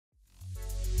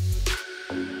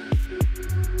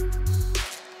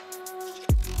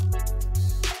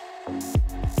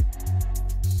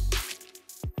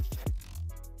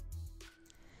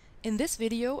In this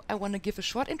video, I want to give a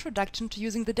short introduction to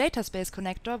using the Dataspace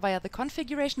Connector via the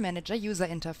Configuration Manager user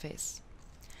interface.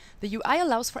 The UI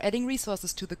allows for adding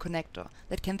resources to the connector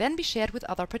that can then be shared with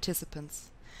other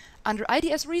participants. Under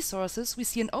IDS Resources, we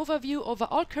see an overview over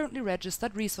all currently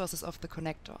registered resources of the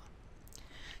connector.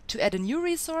 To add a new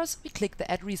resource, we click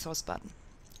the Add Resource button.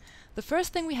 The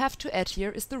first thing we have to add here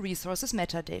is the resource's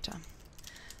metadata.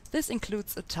 This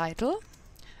includes a title,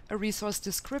 a resource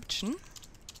description,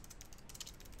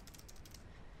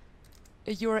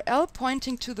 a URL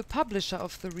pointing to the publisher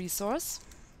of the resource,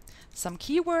 some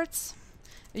keywords,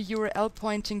 a URL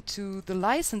pointing to the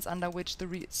license under which the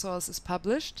resource is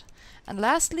published, and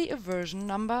lastly a version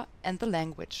number and the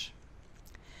language.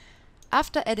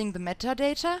 After adding the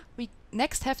metadata, we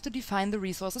next have to define the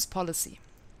resource's policy.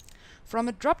 From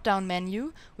a drop-down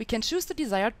menu, we can choose the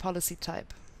desired policy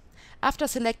type. After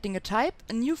selecting a type,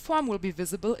 a new form will be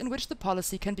visible in which the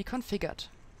policy can be configured.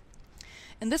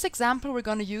 In this example, we're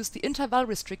going to use the interval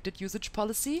restricted usage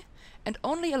policy and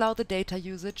only allow the data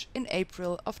usage in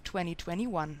April of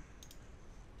 2021.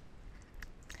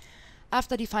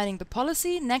 After defining the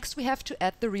policy, next we have to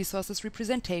add the resource's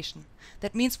representation.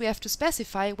 That means we have to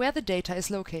specify where the data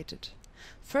is located.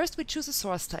 First, we choose a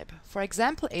source type, for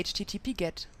example HTTP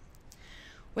GET.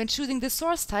 When choosing this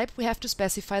source type, we have to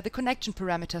specify the connection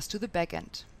parameters to the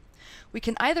backend. We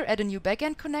can either add a new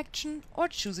backend connection or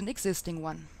choose an existing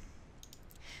one.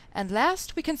 And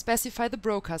last, we can specify the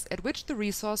brokers at which the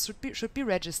resource should be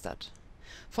registered.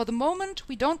 For the moment,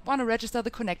 we don't want to register the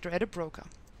connector at a broker.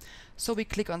 So we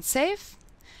click on Save,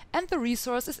 and the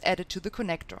resource is added to the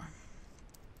connector.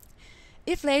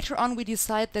 If later on we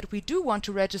decide that we do want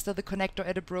to register the connector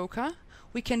at a broker,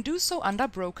 we can do so under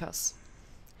Brokers.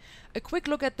 A quick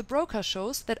look at the broker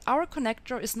shows that our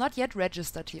connector is not yet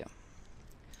registered here.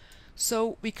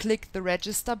 So we click the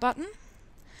Register button,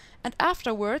 and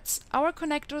afterwards our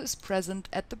connector is present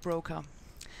at the broker.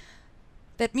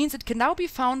 That means it can now be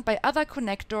found by other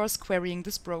connectors querying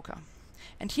this broker.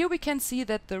 And here we can see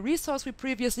that the resource we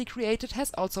previously created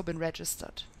has also been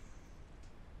registered.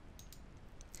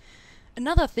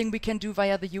 Another thing we can do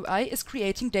via the UI is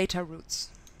creating data routes.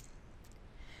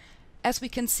 As we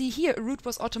can see here, a route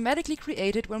was automatically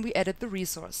created when we added the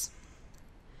resource.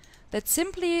 That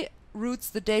simply routes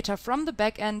the data from the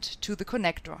backend to the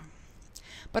connector.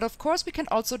 But of course we can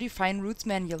also define routes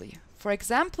manually. For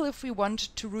example, if we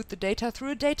want to route the data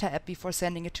through a data app before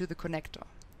sending it to the connector.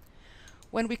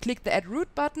 When we click the Add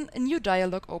Route button, a new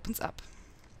dialog opens up.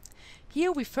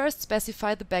 Here we first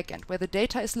specify the backend where the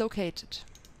data is located.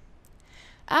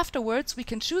 Afterwards, we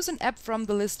can choose an app from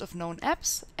the list of known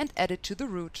apps and add it to the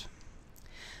route.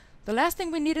 The last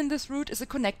thing we need in this route is a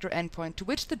connector endpoint to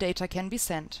which the data can be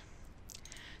sent.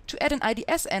 To add an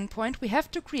IDS endpoint, we have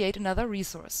to create another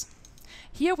resource.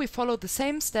 Here we follow the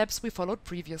same steps we followed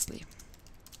previously.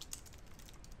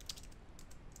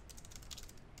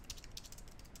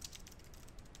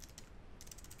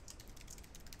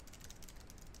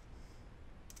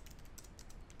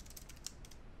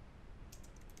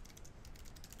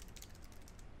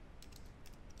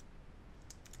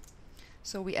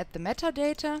 So we add the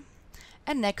metadata,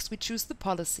 and next we choose the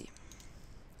policy.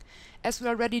 As we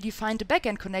already defined a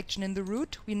backend connection in the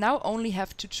route, we now only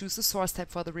have to choose a source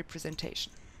type for the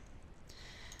representation.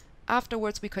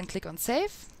 Afterwards we can click on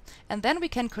Save, and then we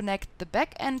can connect the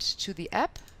backend to the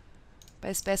app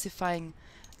by specifying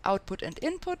output and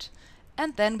input,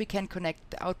 and then we can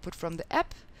connect the output from the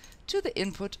app to the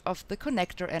input of the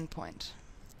connector endpoint.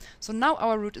 So now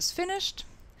our route is finished,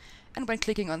 and when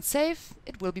clicking on Save,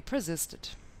 it will be persisted.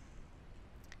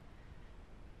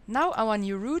 Now our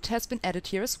new route has been added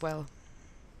here as well.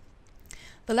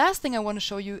 The last thing I want to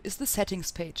show you is the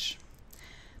Settings page.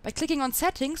 By clicking on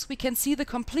Settings, we can see the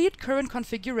complete current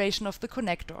configuration of the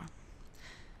connector.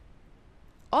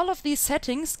 All of these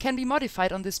settings can be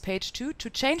modified on this page too to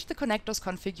change the connector's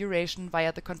configuration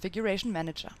via the Configuration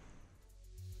Manager.